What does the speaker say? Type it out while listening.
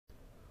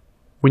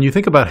When you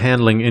think about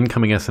handling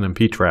incoming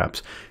SNMP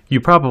traps,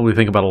 you probably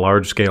think about a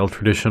large-scale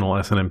traditional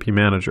SNMP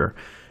manager.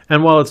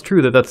 And while it's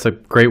true that that's a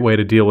great way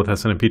to deal with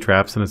SNMP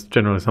traps, and it's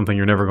generally something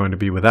you're never going to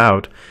be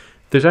without,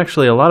 there's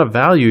actually a lot of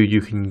value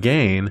you can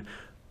gain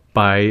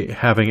by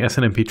having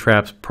SNMP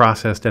traps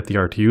processed at the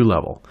RTU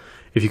level.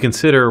 If you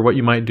consider what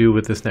you might do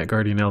with this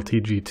NetGuardian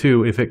LT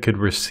G2 if it could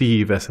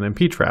receive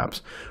SNMP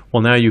traps,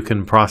 well, now you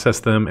can process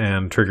them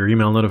and trigger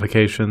email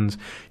notifications.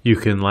 You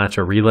can latch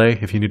a relay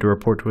if you need to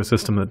report to a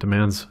system that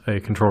demands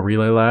a control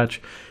relay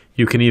latch.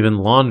 You can even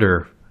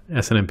launder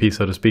SNMP,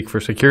 so to speak,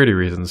 for security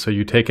reasons. So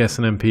you take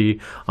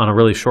SNMP on a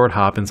really short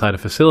hop inside a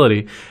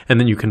facility, and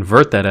then you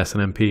convert that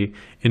SNMP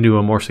into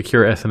a more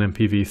secure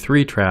SNMP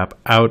v3 trap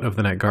out of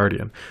the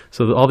NetGuardian.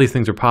 So all these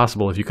things are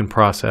possible if you can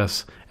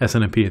process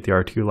SNMP at the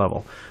RTU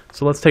level.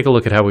 So let's take a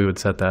look at how we would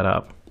set that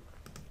up.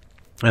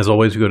 As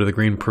always, we go to the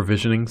green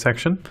provisioning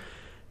section,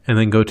 and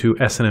then go to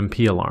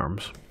SNMP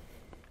alarms.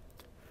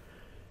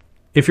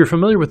 If you're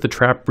familiar with the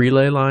trap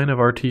relay line of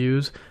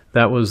RTUs,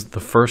 that was the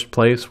first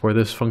place where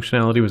this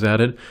functionality was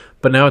added,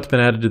 but now it's been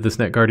added to this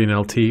NetGuardian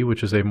LT,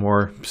 which is a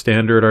more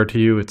standard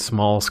RTU. It's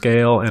small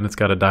scale and it's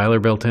got a dialer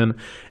built in,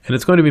 and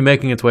it's going to be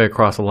making its way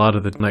across a lot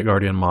of the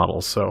NetGuardian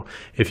models. So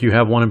if you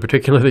have one in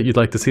particular that you'd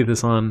like to see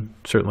this on,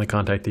 certainly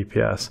contact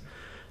DPS.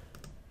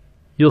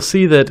 You'll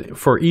see that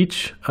for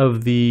each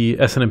of the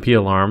SNMP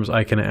alarms,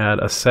 I can add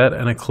a set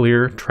and a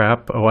clear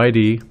trap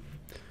OID,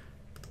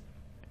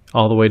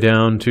 all the way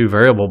down to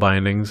variable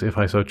bindings if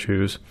I so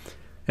choose,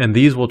 and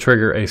these will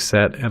trigger a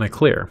set and a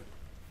clear.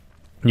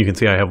 You can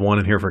see I have one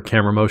in here for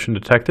camera motion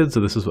detected,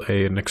 so this is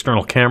an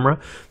external camera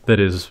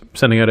that is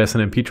sending out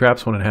SNMP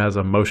traps when it has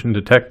a motion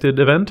detected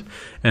event,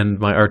 and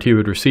my RTU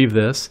would receive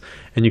this,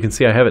 and you can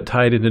see I have it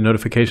tied into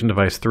notification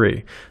device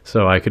 3,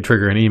 so I could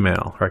trigger an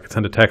email, or I could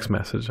send a text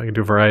message. I could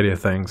do a variety of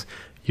things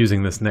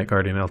using this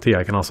NetGuardian LT.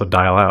 I can also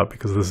dial out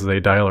because this is a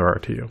dialer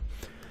RTU.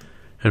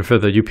 And for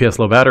the UPS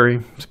low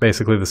battery, it's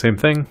basically the same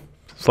thing,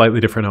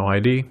 slightly different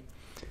OID.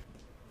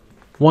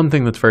 One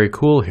thing that's very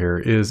cool here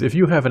is if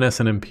you have an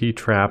SNMP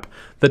trap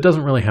that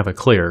doesn't really have a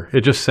clear,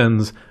 it just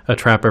sends a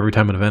trap every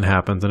time an event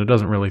happens and it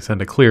doesn't really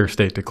send a clear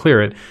state to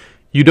clear it,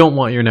 you don't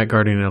want your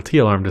NetGuardian LT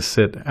alarm to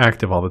sit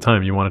active all the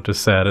time. You want it to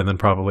set and then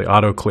probably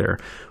auto clear.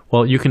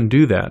 Well, you can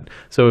do that.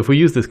 So if we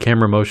use this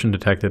camera motion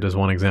detected as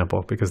one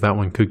example, because that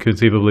one could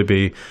conceivably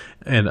be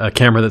a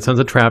camera that sends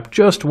a trap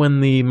just when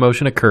the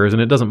motion occurs,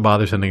 and it doesn't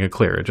bother sending a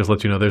clear. It just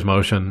lets you know there's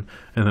motion,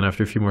 and then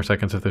after a few more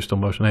seconds, if there's still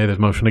motion, hey, there's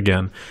motion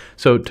again.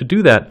 So to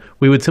do that,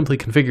 we would simply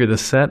configure the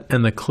set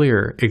and the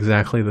clear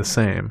exactly the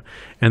same.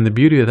 And the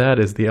beauty of that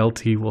is the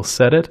LT will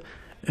set it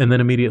and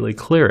then immediately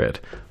clear it,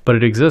 but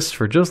it exists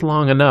for just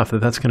long enough that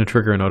that's going to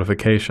trigger a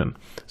notification.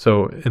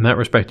 So in that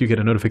respect, you get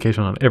a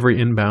notification on every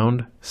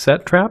inbound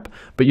set trap,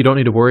 but you don't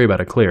need to worry about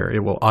a clear.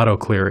 It will auto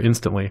clear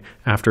instantly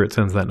after it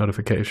sends that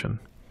notification.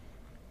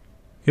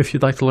 If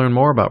you'd like to learn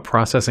more about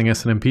processing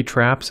SNMP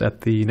traps at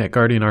the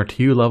NetGuardian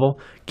RTU level,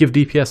 give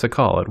DPS a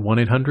call at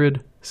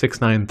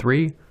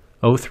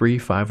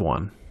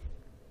 1-800-693-0351.